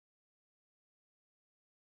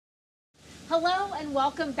Hello and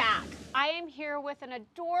welcome back. I am here with an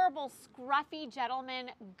adorable scruffy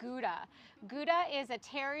gentleman, Gouda. Gouda is a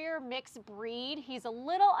terrier mixed breed. He's a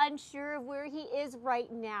little unsure of where he is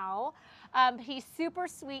right now. He's super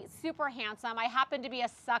sweet, super handsome. I happen to be a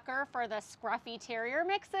sucker for the scruffy terrier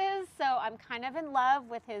mixes, so I'm kind of in love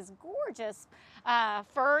with his gorgeous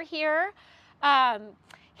fur here.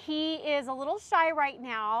 He is a little shy right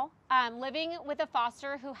now, living with a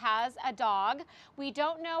foster who has a dog. We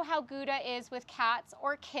don't know how Gouda is with cats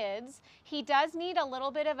or kids. He does need a little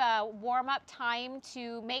bit of a warm-up time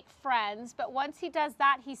to make friends, but once he does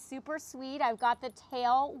that, he's super sweet. I've got the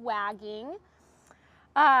tail wagging.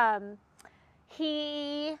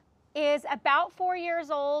 He is about 4 years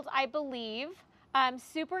old, I believe.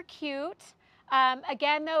 Super cute.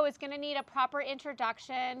 Again, though, is going to need a proper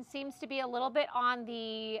introduction. Seems to be a little bit on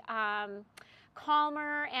the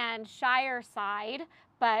calmer and shyer side,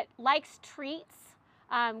 but likes treats.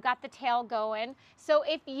 Got the tail going. So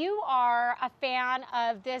if you are a fan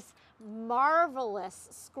of this marvelous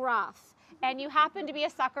scruff and you happen to be a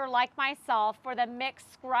sucker like myself for the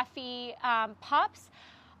mixed scruffy pups,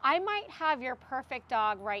 I might have your perfect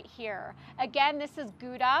dog right here. Again, this is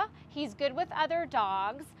Gouda. He's good with other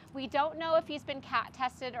dogs. We don't know if he's been cat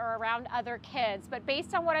tested or around other kids, but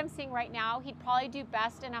based on what I'm seeing right now, he'd probably do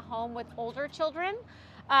best in a home with older children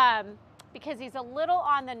because he's a little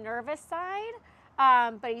on the nervous side,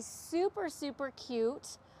 but he's super, super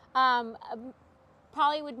cute.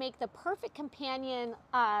 Probably would make the perfect companion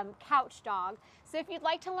couch dog. So if you'd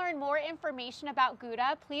like to learn more information about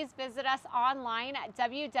Gouda, please visit us online at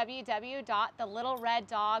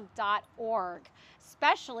www.thelittlereddog.org,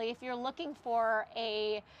 especially if you're looking for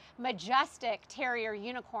a majestic terrier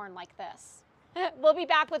unicorn like this. We'll be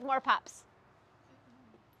back with more pups.